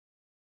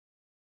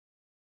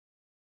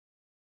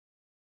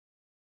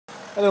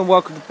Hello and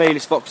welcome to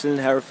Baylis Vauxhall in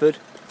Hereford.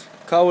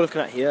 The car we're looking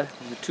at here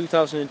is a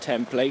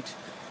 2010 plate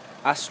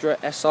Astra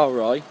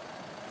SRI,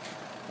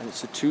 and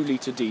it's a 2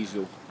 litre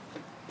diesel.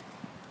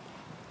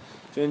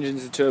 The engine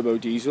is a turbo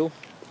diesel.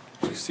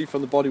 As you can see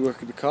from the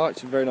bodywork of the car,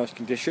 it's in very nice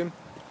condition.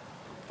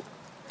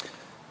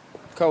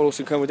 The car will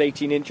also come with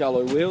 18-inch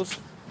alloy wheels,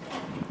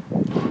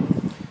 and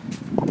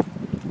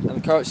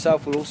the car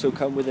itself will also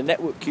come with a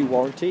Network Q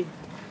warranty.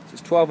 So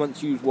it's 12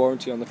 months used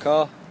warranty on the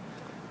car,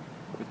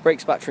 with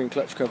brakes, battery and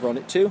clutch cover on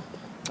it too.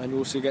 And you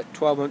also get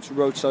 12 months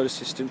roadside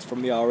assistance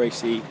from the RAC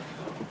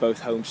for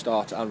both home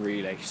start and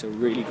relay, so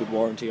really good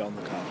warranty on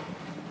the car.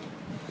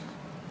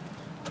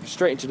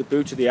 Straight into the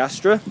boot of the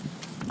Astra.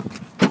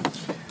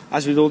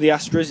 As with all the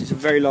Astras, it's a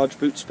very large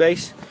boot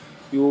space.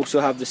 You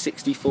also have the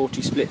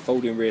 60-40 split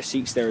folding rear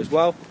seats there as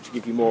well, to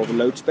give you more of a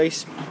load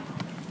space.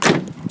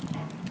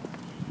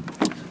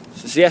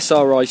 So it's the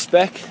SRI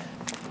spec.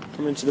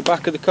 Coming into the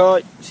back of the car,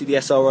 you see the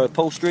SRI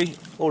upholstery,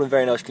 all in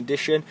very nice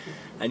condition,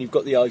 and you've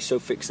got the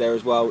ISO fix there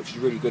as well, which is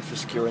really good for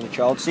securing the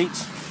child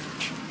seats.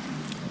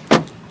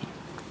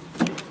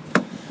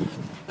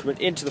 Coming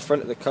into the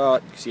front of the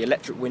car, you can see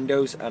electric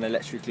windows and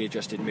electrically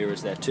adjusted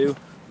mirrors there too.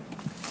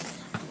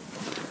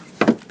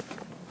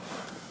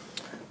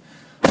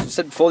 As I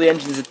said before, the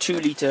engine is a 2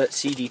 litre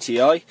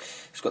CDTI.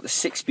 It's got the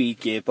 6-speed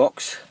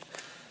gearbox.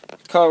 The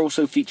car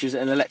also features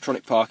an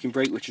electronic parking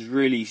brake, which is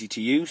really easy to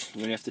use.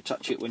 You only have to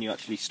touch it when you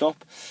actually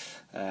stop.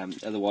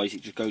 Otherwise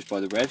it just goes by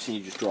the revs and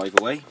you just drive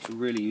away. It's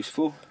really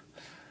useful.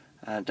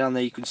 Down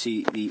there you can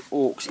see the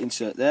aux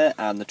insert there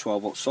and the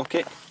 12-volt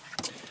socket.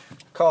 The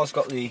car's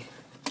got the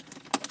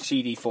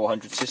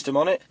CD400 system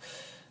on it,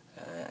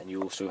 and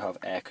you also have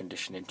air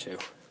conditioning too.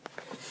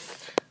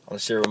 On the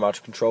serial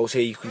mounted controls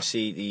here you can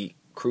see the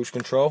cruise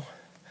control,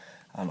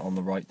 and on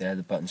the right there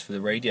the buttons for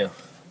the radio.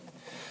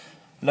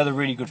 Another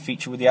really good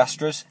feature with the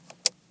Astras,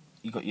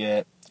 you've got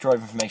your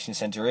driver information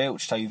centre here,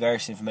 which tell you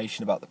various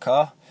information about the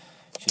car.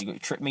 So you've got your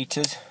trip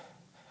meters,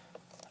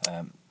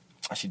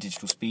 that's your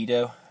digital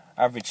speedo,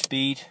 average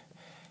speed,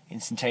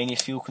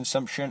 instantaneous fuel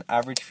consumption,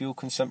 average fuel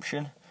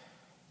consumption,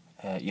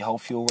 your whole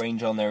fuel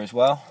range on there as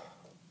well.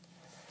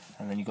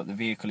 And then you've got the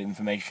vehicle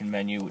information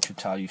menu, which will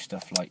tell you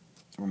stuff like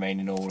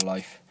remaining oil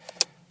life,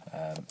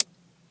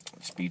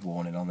 speed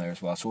warning on there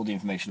as well. So all the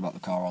information about the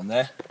car on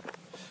there.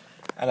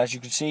 And as you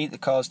can see, the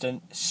car's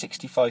done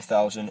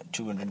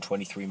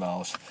 65,223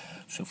 miles.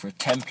 So for a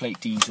 10 plate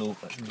diesel,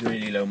 that's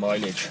really low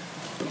mileage.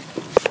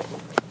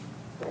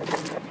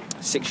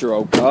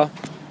 6-year-old car.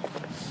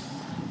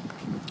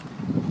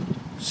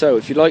 So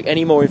if you'd like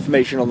any more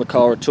information on the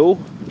car at all,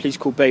 please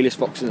call Baylis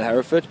Vauxhall in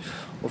Hereford,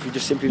 or if you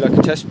just simply like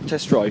a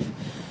test drive,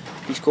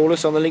 please call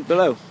us on the link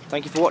below.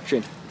 Thank you for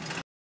watching.